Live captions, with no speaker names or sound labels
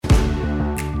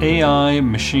AI,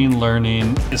 machine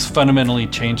learning, is fundamentally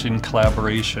changing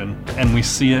collaboration, and we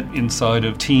see it inside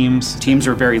of teams. Teams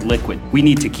are very liquid. We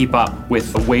need to keep up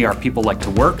with the way our people like to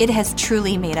work. It has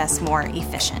truly made us more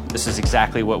efficient. This is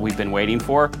exactly what we've been waiting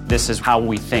for. This is how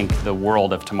we think the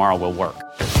world of tomorrow will work.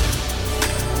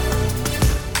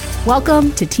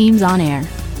 Welcome to Teams on Air,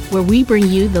 where we bring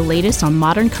you the latest on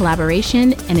modern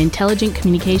collaboration and intelligent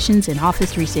communications in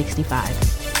Office 365.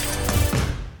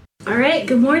 All right,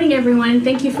 good morning, everyone.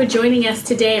 Thank you for joining us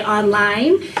today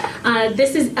online.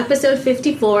 This is episode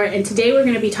 54, and today we're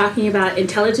going to be talking about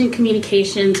intelligent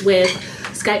communications with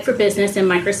Skype for Business and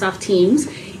Microsoft Teams.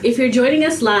 If you're joining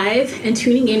us live and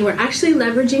tuning in, we're actually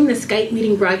leveraging the Skype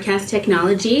meeting broadcast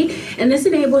technology, and this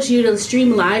enables you to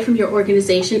stream live from your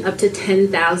organization up to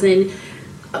 10,000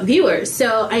 viewers.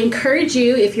 So I encourage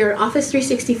you, if you're an Office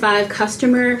 365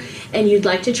 customer and you'd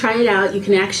like to try it out, you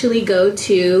can actually go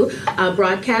to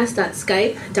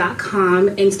broadcast.skype.com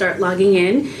and start logging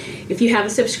in. If you have a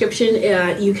subscription,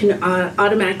 you can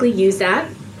automatically use that.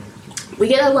 We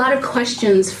get a lot of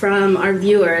questions from our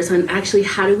viewers on actually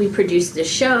how do we produce this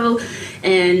show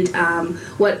and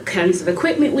what kinds of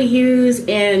equipment we use.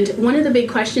 And one of the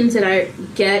big questions that I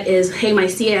get is, hey, my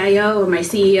CIO or my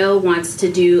CEO wants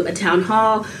to do a town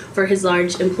hall for his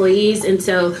large employees. And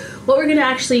so what we're going to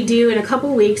actually do in a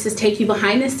couple weeks is take you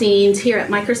behind the scenes here at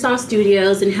Microsoft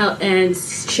Studios and help and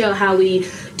show how we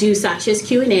do Satya's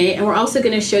Q&A, and we're also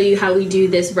going to show you how we do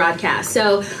this broadcast.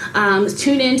 So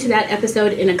tune in to that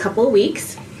episode in a couple of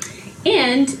weeks.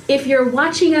 And if you're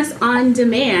watching us on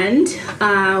demand,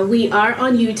 we are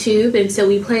on YouTube, and so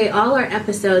we play all our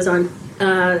episodes on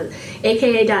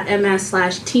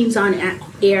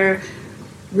aka.ms/teamsonair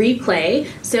replay.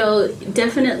 So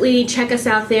definitely check us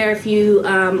out there if you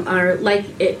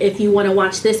if you want to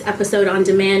watch this episode on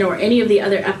demand or any of the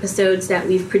other episodes that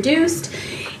we've produced.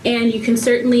 And you can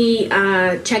certainly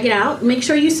check it out. Make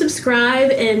sure you subscribe,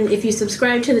 and if you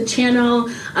subscribe to the channel,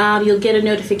 you'll get a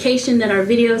notification that our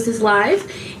videos is live.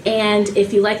 And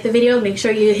if you like the video, make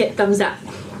sure you hit thumbs up.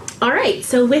 All right,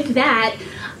 so with that,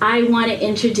 I want to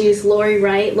introduce Lori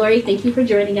Wright. Lori, thank you for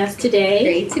joining us today.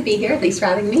 Great to be here. Thanks for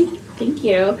having me. Thank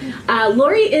you.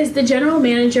 Lori is the general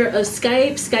manager of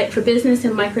Skype, Skype for Business,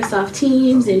 and Microsoft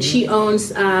Teams, and she owns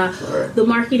the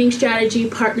marketing strategy,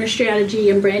 partner strategy,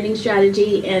 and branding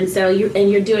strategy. And so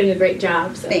you're doing a great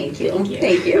job. So Thank you.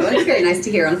 It's very nice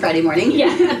to hear on Friday morning.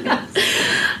 Yeah.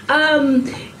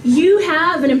 You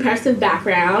have an impressive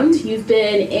background. You've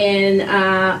been in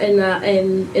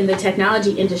the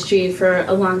technology industry for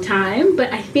a long time,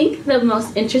 but I think the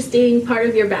most interesting part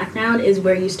of your background is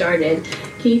where you started.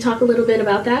 Can you talk a little bit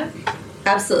about that?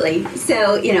 Absolutely.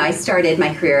 So, I started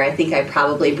my career, I think I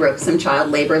probably broke some child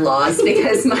labor laws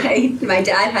because my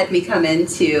dad had me come in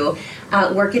to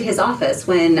work at his office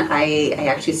when I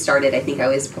actually started. I think I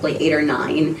was probably 8 or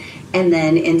 9. And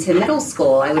then into middle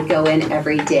school, I would go in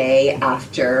every day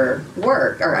after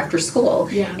work or after school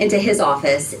into his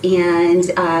office. And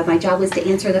my job was to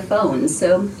answer the phones.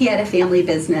 So he had a family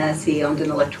business. He owned an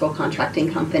electrical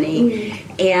contracting company.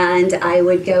 And I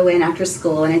would go in after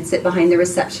school and I'd sit behind the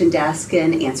reception desk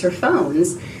and answer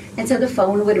phones. And so the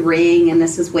phone would ring, and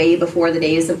this was way before the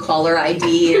days of caller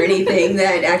ID or anything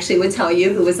that actually would tell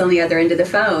you who was on the other end of the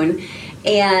phone.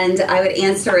 And I would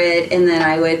answer it, and then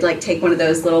I would take one of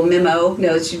those little memo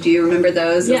notes. Do you remember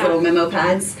those? Those little memo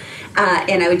pads?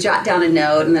 And I would jot down a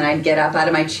note, and then I'd get up out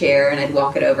of my chair, and I'd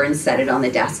walk it over and set it on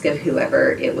the desk of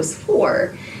whoever it was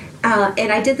for.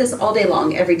 And I did this all day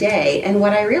long, every day. And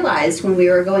what I realized when we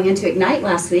were going into Ignite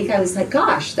last week, I was like,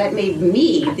 gosh, that made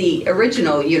me the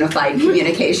original unified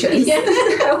communications.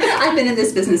 So I've been in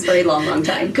this business for a long, long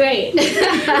time. Great.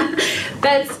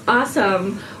 That's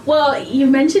awesome. Well, you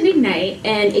mentioned Ignite,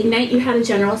 and Ignite, you had a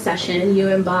general session, you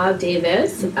and Bob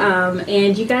Davis,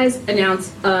 and you guys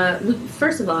announced,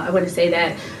 first of all, I want to say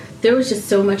that there was just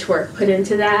so much work put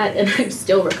into that, and I'm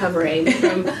still recovering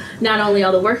from not only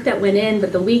all the work that went in,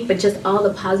 but the week, but just all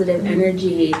the positive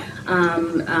energy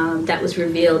that was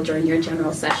revealed during your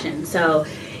general session. So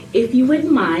if you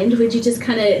wouldn't mind, would you just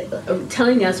kind of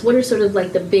telling us what are sort of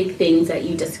the big things that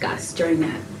you discussed during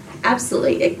that?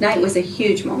 Absolutely. Ignite was a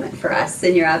huge moment for us,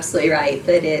 and you're absolutely right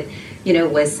that it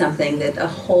was something that a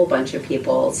whole bunch of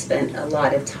people spent a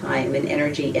lot of time and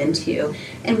energy into.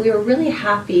 And we were really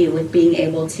happy with being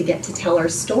able to get to tell our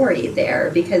story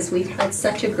there because we've had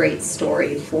such a great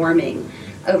story forming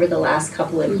over the last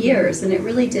couple of years, and it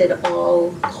really did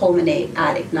all culminate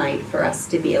at Ignite for us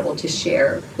to be able to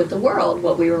share with the world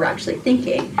what we were actually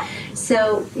thinking.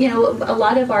 So, a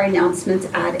lot of our announcements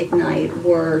at Ignite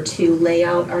were to lay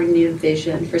out our new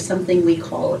vision for something we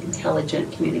call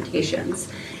intelligent communications.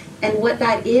 And what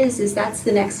that is that's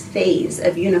the next phase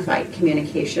of unified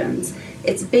communications.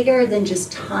 It's bigger than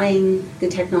just tying the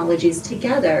technologies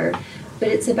together, but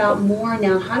it's about more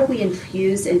now, how do we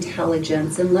infuse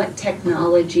intelligence and let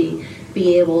technology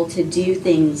be able to do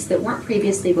things that weren't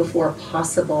previously before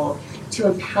possible, to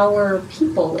empower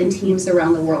people and teams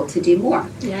around the world to do more.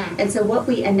 Yeah. And so what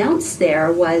we announced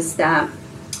there was that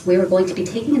we were going to be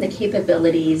taking the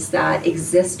capabilities that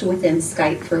exist within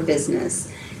Skype for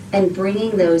Business and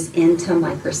bringing those into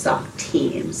Microsoft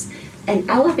Teams and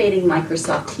elevating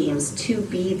Microsoft Teams to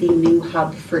be the new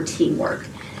hub for teamwork.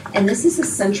 And this is a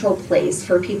central place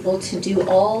for people to do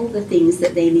all the things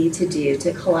that they need to do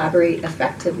to collaborate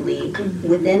effectively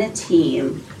within a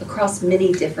team across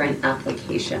many different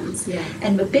applications. Yeah.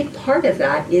 And a big part of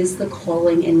that is the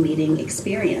calling and meeting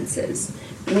experiences.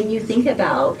 When you think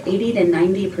about 80 to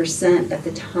 90% of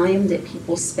the time that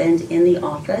people spend in the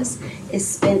office is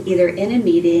spent either in a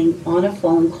meeting, on a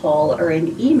phone call, or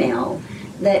an email,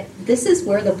 that this is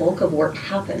where the bulk of work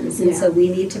happens. And so we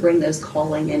need to bring those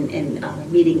calling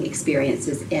and meeting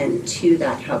experiences into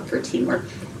that hub for teamwork.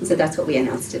 And so that's what we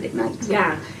announced at Ignite.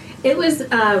 Yeah. It was,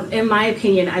 in my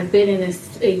opinion, I've been in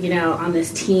this, on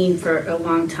this team for a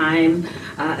long time,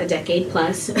 a decade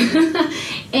plus.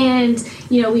 And,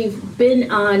 we've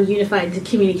been on unified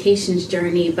communications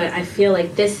journey, but I feel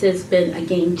like this has been a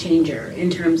game changer in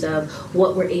terms of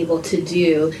what we're able to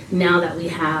do now that we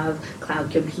have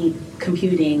cloud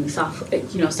computing,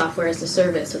 software as a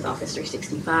service with Office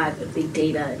 365, with big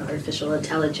data and artificial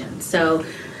intelligence. So,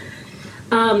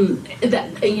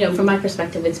 from my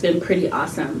perspective, it's been pretty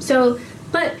awesome. So,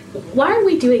 but why are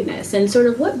we doing this, and sort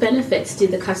of what benefits do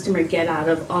the customer get out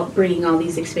of bringing all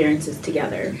these experiences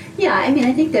together? Yeah,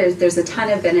 I think there's a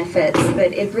ton of benefits,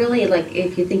 but it really,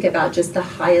 if you think about just the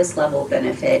highest level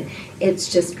benefit, it's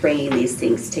just bringing these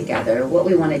things together. What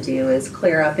we want to do is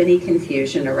clear up any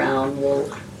confusion around,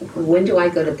 when do I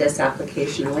go to this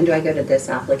application or when do I go to this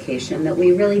application, that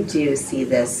we really do see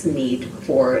this need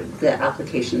for the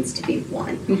applications to be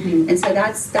one. And so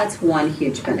that's one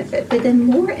huge benefit. But then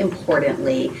more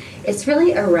importantly, it's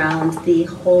really around the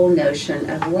whole notion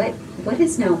of what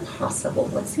is now possible?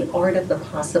 What's the art of the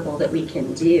possible that we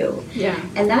can do? Yeah.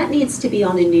 And that needs to be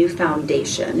on a new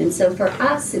foundation. And so for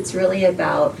us, it's really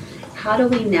about how do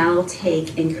we now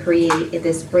take and create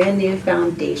this brand new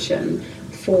foundation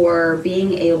for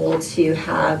being able to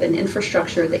have an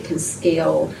infrastructure that can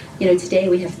scale. Today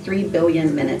we have 3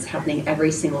 billion minutes happening every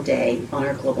single day on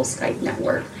our global Skype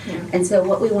network. Yeah. And so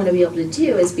what we want to be able to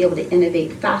do is be able to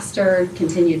innovate faster,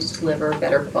 continue to deliver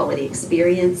better quality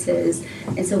experiences.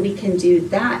 And so we can do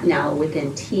that now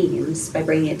within Teams by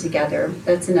bringing it together.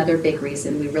 That's another big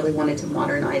reason we really wanted to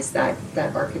modernize that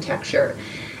architecture.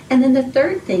 And then the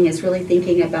third thing is really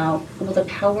thinking about, the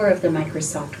power of the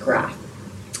Microsoft Graph.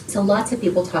 So lots of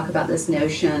people talk about this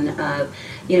notion of,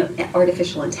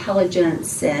 artificial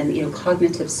intelligence and,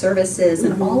 cognitive services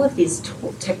and all of these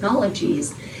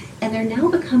technologies, and they're now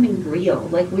becoming real.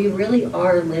 We really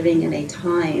are living in a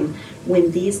time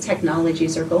when these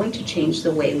technologies are going to change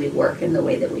the way we work and the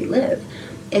way that we live.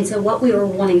 And so what we were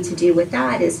wanting to do with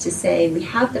that is to say we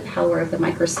have the power of the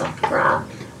Microsoft Graph,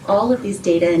 all of these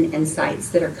data and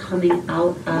insights that are coming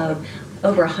out of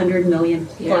over 100 million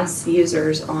plus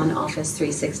users on Office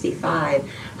 365.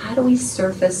 How do we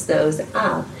surface those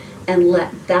up and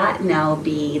let that now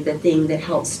be the thing that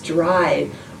helps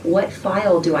drive what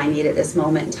file do I need at this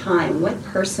moment in time? What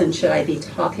person should I be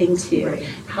talking to?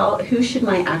 Right. Who should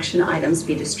my action items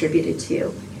be distributed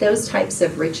to? Those types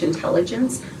of rich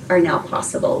intelligence are now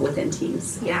possible within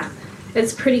Teams. Yeah,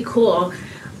 it's pretty cool.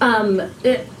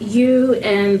 You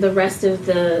and the rest of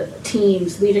the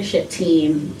leadership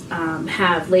team,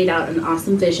 have laid out an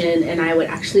awesome vision, and I would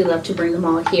actually love to bring them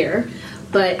all here,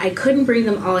 but I couldn't bring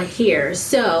them all here.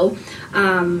 So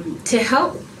to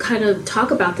help kind of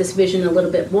talk about this vision a little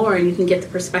bit more, and you can get the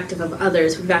perspective of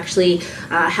others, we've actually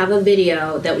have a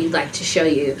video that we'd like to show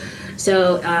you.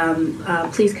 So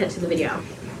please cut to the video.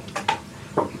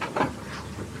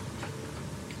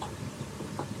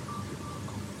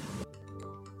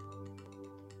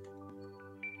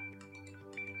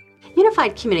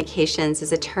 Unified communications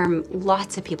is a term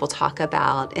lots of people talk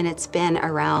about, and it's been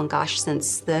around,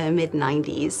 since the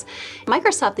mid-90s.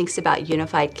 Microsoft thinks about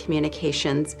unified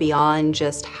communications beyond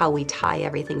just how we tie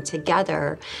everything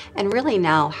together, and really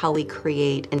now how we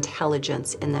create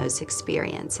intelligence in those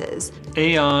experiences.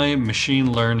 AI,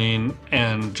 machine learning,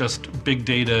 and just big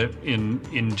data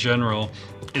in general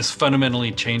is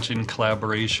fundamentally changing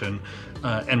collaboration.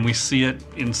 And we see it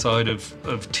inside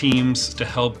of Teams to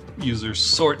help users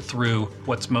sort through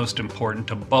what's most important,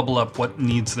 to bubble up what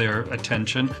needs their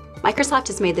attention. Microsoft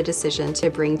has made the decision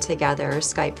to bring together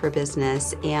Skype for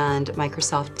Business and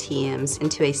Microsoft Teams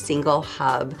into a single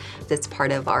hub that's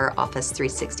part of our Office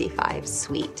 365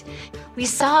 suite. We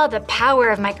saw the power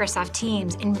of Microsoft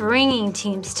Teams in bringing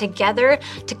teams together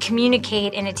to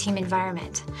communicate in a team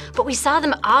environment. But we saw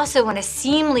them also want to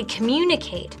seamlessly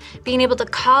communicate, being able to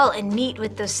call and meet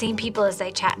with those same people as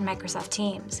they chat in Microsoft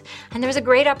Teams. And there was a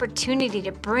great opportunity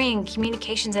to bring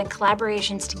communications and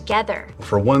collaborations together.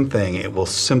 For one thing, it will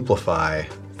simplify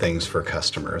things for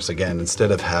customers. Again,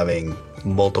 instead of having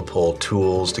multiple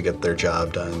tools to get their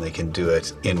job done, they can do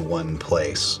it in one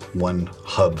place, one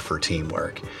hub for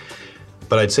teamwork.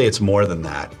 But I'd say it's more than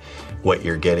that. What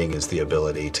you're getting is the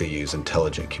ability to use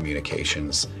intelligent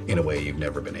communications in a way you've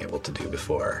never been able to do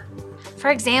before. For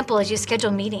example, as you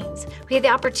schedule meetings, we have the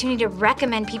opportunity to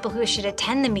recommend people who should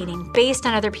attend the meeting based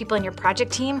on other people in your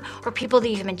project team or people that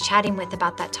you've been chatting with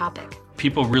about that topic.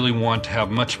 People really want to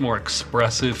have much more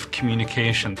expressive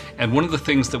communication. And one of the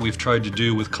things that we've tried to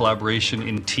do with collaboration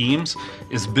in teams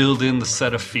is build in the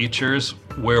set of features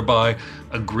whereby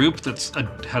a group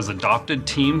that has adopted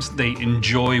Teams, they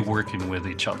enjoy working with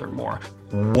each other more.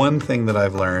 One thing that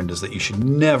I've learned is that you should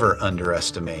never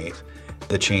underestimate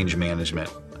the change management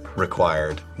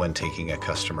required when taking a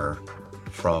customer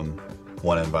from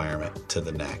one environment to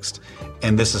the next.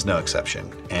 And this is no exception.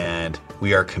 And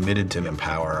we are committed to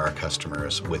empower our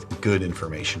customers with good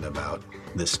information about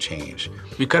this change.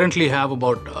 We currently have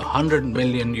about 100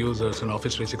 million users in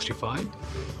Office 365.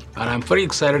 And I'm very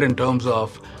excited in terms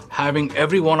of having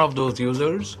every one of those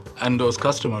users and those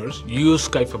customers use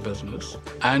Skype for Business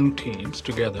and Teams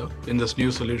together in this new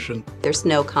solution. There's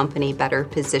no company better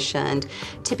positioned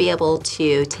to be able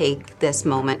to take this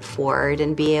moment forward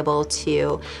and be able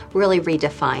to really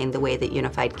redefine the way that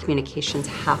unified communications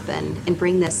happen and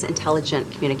bring this intelligent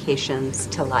communications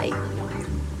to life.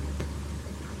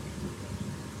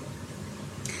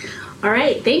 All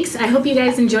right, thanks. I hope you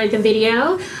guys enjoyed the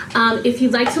video. If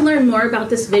you'd like to learn more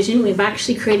about this vision, we've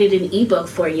actually created an ebook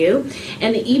for you.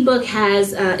 And the ebook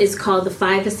is called The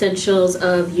 5 Essentials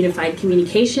of Unified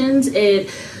Communications.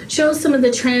 It shows some of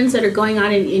the trends that are going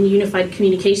on in unified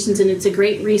communications, and it's a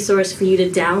great resource for you to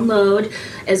download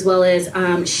as well as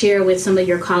share with some of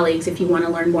your colleagues if you want to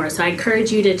learn more. So I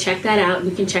encourage you to check that out.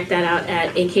 You can check that out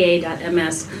at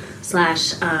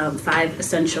aka.ms/5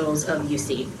 Essentials of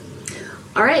UC.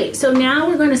 All right, so now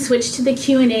we're going to switch to the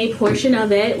Q&A portion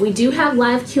of it. We do have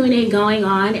live Q&A going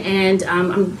on, and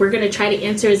we're going to try to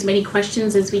answer as many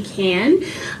questions as we can.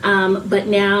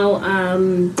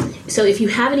 So if you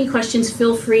have any questions,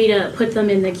 feel free to put them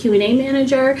in the Q&A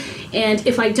manager. And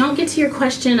if I don't get to your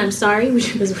question, I'm sorry,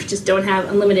 because we just don't have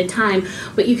unlimited time.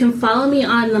 But you can follow me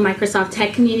on the Microsoft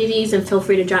Tech communities and feel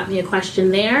free to drop me a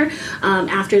question there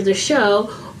after the show.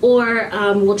 Or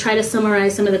we'll try to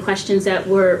summarize some of the questions that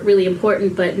were really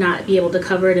important but not be able to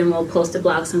cover it, and we'll post a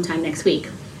blog sometime next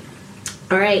week.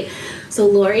 All right, so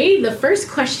Lori, the first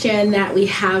question that we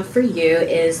have for you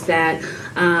is that,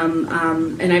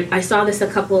 and I saw this a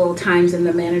couple times in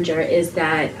the manager, is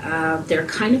that they're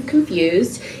kind of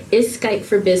confused. Is Skype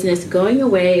for Business going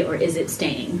away or is it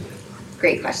staying?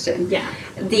 Great question. Yeah.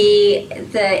 The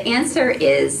answer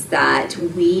is that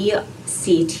we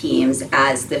see Teams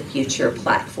as the future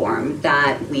platform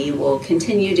that we will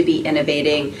continue to be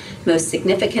innovating most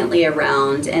significantly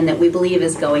around, and that we believe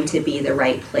is going to be the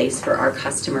right place for our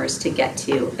customers to get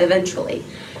to eventually.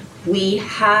 We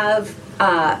have,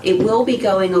 it will be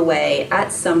going away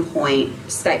at some point,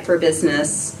 Skype for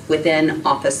Business within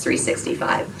Office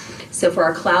 365. So for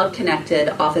our cloud-connected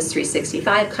Office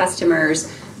 365 customers,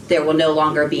 there will no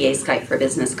longer be a Skype for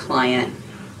Business client.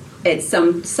 It's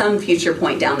some future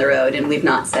point down the road, and we've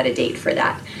not set a date for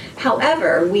that.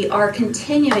 However, we are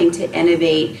continuing to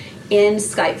innovate in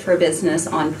Skype for Business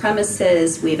on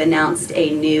premises. We've announced a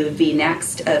new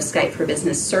vNext of Skype for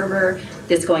Business server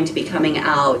that's going to be coming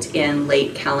out in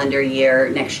late calendar year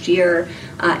next year.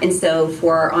 And so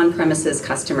for our on-premises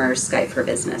customers, Skype for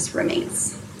Business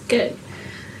remains. Good.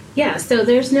 Yeah, so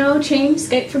there's no change.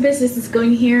 Skype for Business is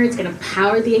going here. It's going to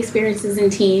power the experiences in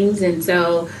Teams. And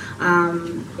so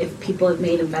if people have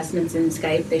made investments in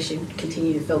Skype, they should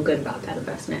continue to feel good about that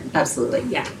investment. Absolutely.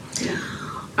 Yeah.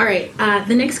 All right.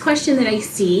 The next question that I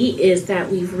see is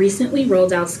that we've recently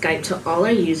rolled out Skype to all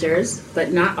our users,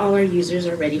 but not all our users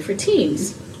are ready for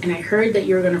Teams. And I heard that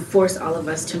you were going to force all of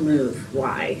us to move.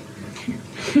 Why?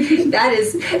 That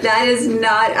is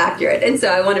not accurate, and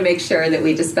so I want to make sure that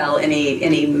we dispel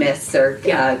any myths or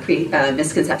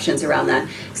misconceptions around that.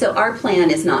 So our plan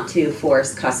is not to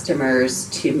force customers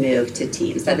to move to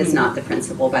Teams. That is not the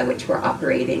principle by which we're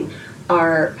operating.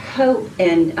 our hope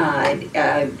and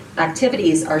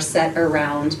activities are set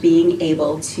around being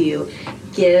able to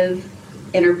give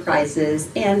enterprises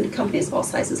and companies of all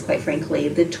sizes, quite frankly,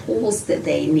 the tools that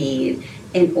they need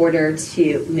in order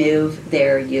to move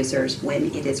their users when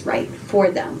it is right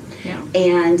for them. Yeah.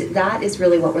 And that is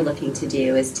really what we're looking to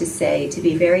do, is to say, to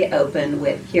be very open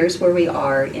with, here's where we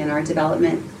are in our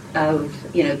development of,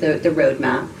 the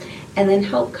roadmap, and then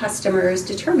help customers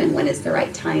determine when is the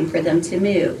right time for them to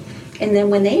move. And then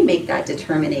when they make that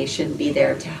determination, be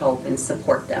there to help and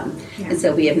support them. Yeah. And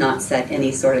so we have not set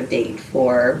any sort of date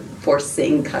for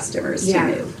forcing customers to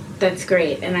move. That's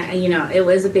great. And it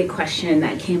was a big question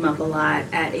that came up a lot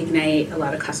at Ignite. A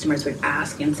lot of customers would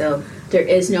ask, and so there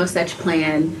is no such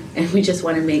plan, and we just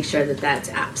want to make sure that that's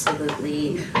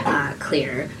absolutely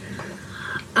clear.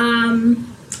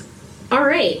 All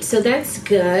right, so that's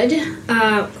good.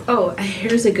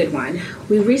 Here's a good one.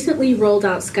 We recently rolled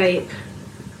out Skype.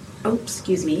 Oh,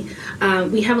 excuse me.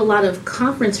 We have a lot of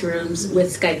conference rooms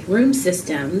with Skype room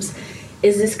systems.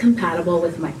 Is this compatible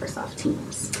with Microsoft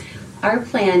Teams? Our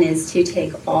plan is to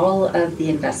take all of the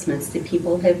investments that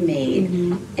people have made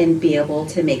and be able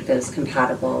to make those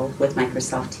compatible with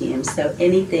Microsoft Teams. So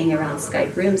anything around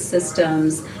Skype room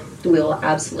systems, we'll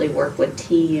absolutely work with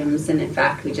Teams. And in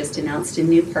fact, we just announced a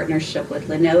new partnership with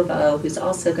Lenovo, who's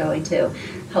also going to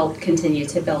help continue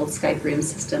to build Skype room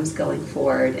systems going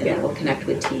forward, and it will connect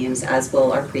with Teams, as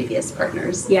will our previous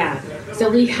partners. Yeah, so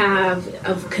we have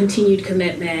a continued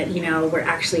commitment. We're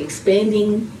actually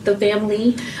expanding the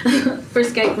family for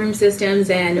Skype room systems,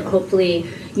 and hopefully,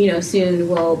 soon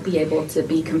we'll be able to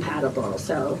be compatible.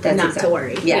 So that's to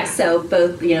worry. Yeah, so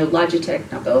both,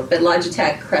 Logitech, not both, but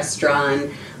Logitech,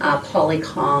 Crestron,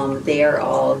 Polycom, they are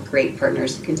all great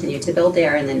partners to continue to build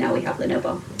there, and then now we have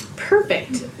Lenovo.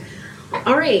 Perfect.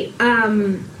 All right.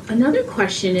 Another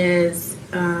question is,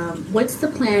 what's the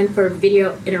plan for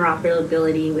video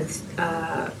interoperability with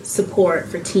support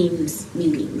for Teams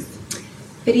meetings?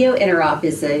 Video interop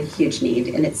is a huge need,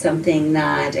 and it's something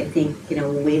that I think,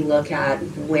 when we look at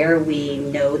where we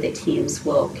know that Teams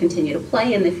will continue to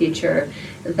play in the future,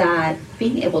 that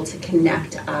being able to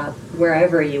connect up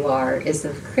wherever you are is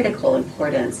of critical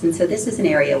importance. And so this is an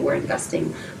area we're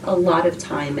investing a lot of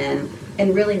time in,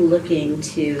 and really looking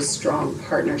to strong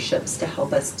partnerships to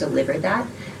help us deliver that.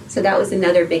 So that was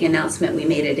another big announcement we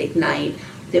made at Ignite,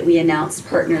 that we announced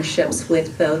partnerships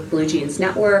with both Blue Jeans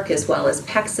Network as well as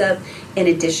PEXIP, in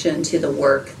addition to the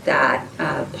work that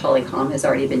Polycom has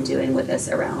already been doing with us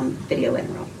around video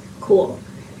interop. Cool.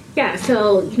 Yeah,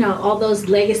 so, all those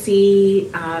legacy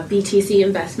BTC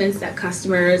investments that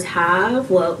customers have,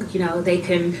 they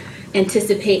can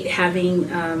anticipate having,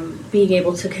 being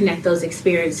able to connect those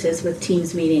experiences with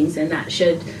Teams meetings, and that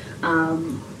should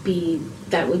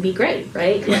that would be great,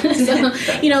 right? So,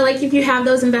 if you have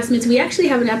those investments, we actually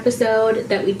have an episode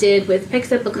that we did with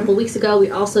PEXIP a couple weeks ago.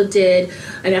 We also did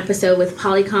an episode with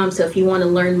Polycom, so if you want to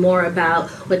learn more about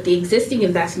what the existing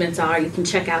investments are, you can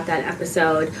check out that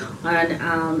episode on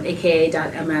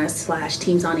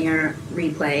aka.ms/teamsonair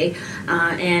replay.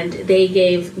 And they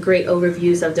gave great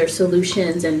overviews of their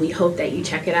solutions, and we hope that you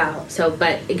check it out. So,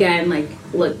 but again, like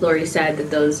what Lori said,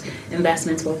 that those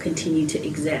investments will continue to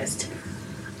exist.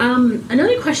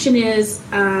 Another question is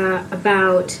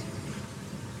about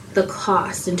the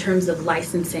cost in terms of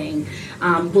licensing.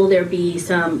 Will there be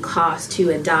some cost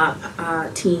to adopt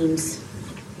Teams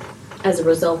as a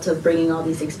result of bringing all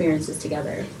these experiences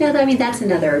together? No, that's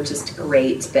another just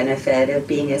great benefit of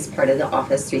being as part of the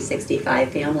Office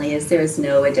 365 family, is there's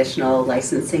no additional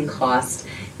licensing cost.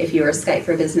 If you're a Skype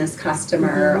for Business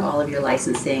customer, all of your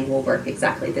licensing will work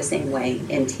exactly the same way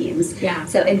in Teams. Yeah.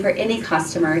 So, and for any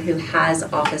customer who has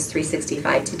Office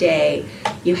 365 today,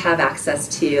 you have access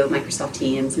to Microsoft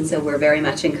Teams, and so we're very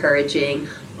much encouraging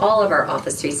all of our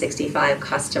Office 365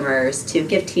 customers to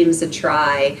give Teams a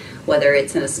try, whether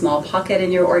it's in a small pocket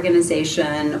in your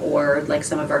organization or like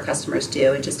some of our customers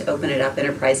do, and just open it up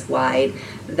enterprise-wide,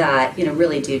 that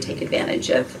really do take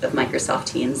advantage of Microsoft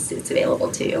Teams. It's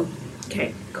available to you.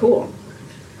 Okay, cool.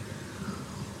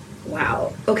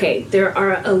 Wow. Okay, there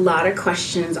are a lot of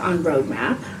questions on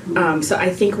roadmap. So I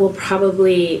think we'll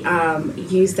probably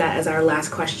use that as our last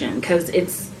question, because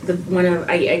it's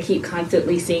I keep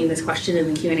constantly seeing this question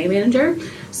in the Q&A manager.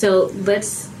 So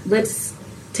let's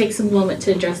take some moment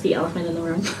to address the elephant in the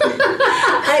room.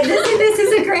 This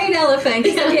is a great elephant.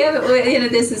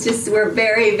 This is just, we're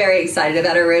very, very excited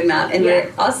about our roadmap, and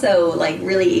we're also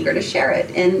really eager to share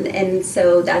it. And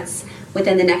so that's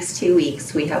within the next 2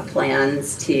 weeks, we have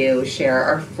plans to share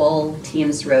our full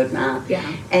Teams roadmap.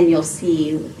 Yeah. And you'll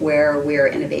see where we're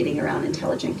innovating around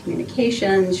intelligent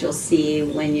communications. You'll see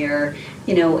when you're,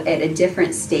 at a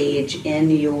different stage in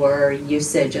your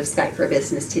usage of Skype for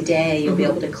Business today, you'll be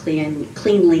able to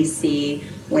cleanly see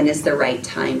when is the right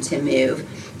time to move.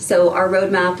 So our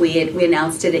roadmap, we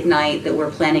announced at Ignite that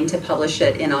we're planning to publish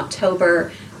it in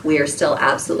October. We are still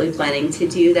absolutely planning to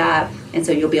do that, and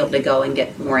so you'll be able to go and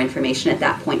get more information at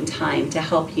that point in time to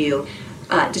help you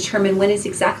determine when is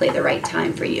exactly the right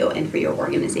time for you and for your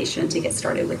organization to get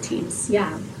started with Teams.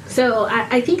 Yeah. So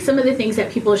I think some of the things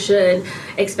that people should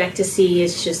expect to see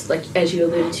is just like, as you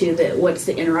alluded to, that what's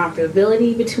the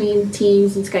interoperability between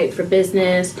Teams and Skype for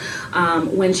Business?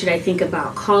 When should I think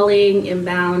about calling,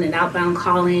 inbound and outbound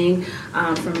calling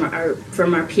from our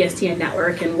PSTN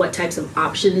network, and what types of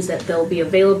options that they'll be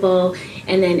available,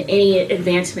 and then any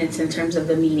advancements in terms of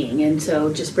the meeting. And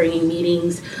so just bringing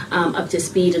meetings up to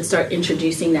speed and start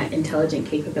introducing that intelligent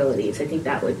capabilities. I think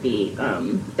that would be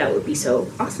so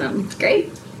awesome.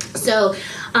 Great. So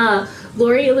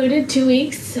Lori alluded 2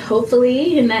 weeks,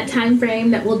 hopefully, in that time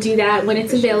frame that we'll do that. When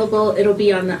it's available, it'll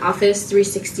be on the Office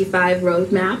 365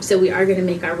 roadmap. So we are going to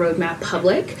make our roadmap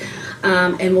public.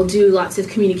 And we'll do lots of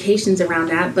communications around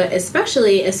that. But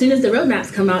especially as soon as the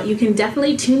roadmaps come out, you can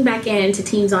definitely tune back in to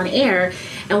Teams on Air,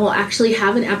 and we'll actually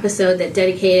have an episode that's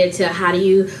dedicated to how do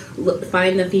you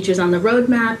find the features on the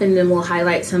roadmap, and then we'll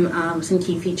highlight some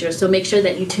key features. So make sure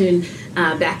that you tune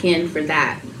back in for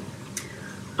that.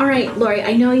 All right, Lori,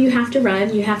 I know you have to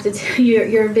run. You have to.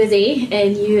 You're busy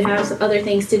and you have some other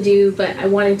things to do, but I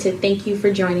wanted to thank you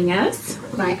for joining us.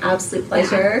 My absolute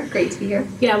pleasure. Yeah. Great to be here.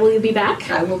 Yeah, will you be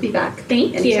back? I will be back.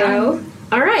 Thank you.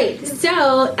 All right,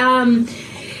 so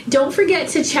don't forget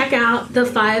to check out the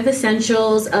 5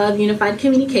 Essentials of Unified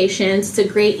Communications. It's a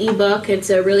great ebook. It's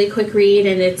a really quick read,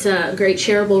 and it's a great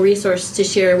shareable resource to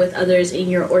share with others in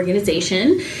your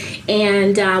organization.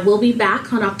 And we'll be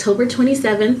back on October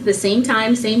 27th, the same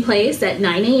time, same place at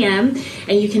 9 a.m.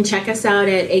 And you can check us out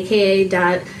at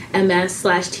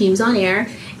aka.ms/teamsonair.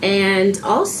 And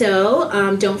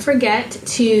also, don't forget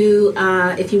to,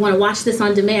 if you want to watch this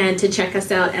on demand, to check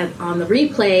us out on the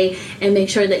replay, and make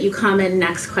sure that you comment and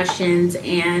ask questions.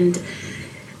 And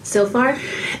so far,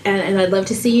 and I'd love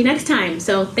to see you next time.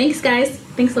 So thanks, guys.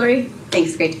 Thanks, Lori.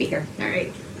 Thanks. Great to be here. All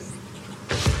right.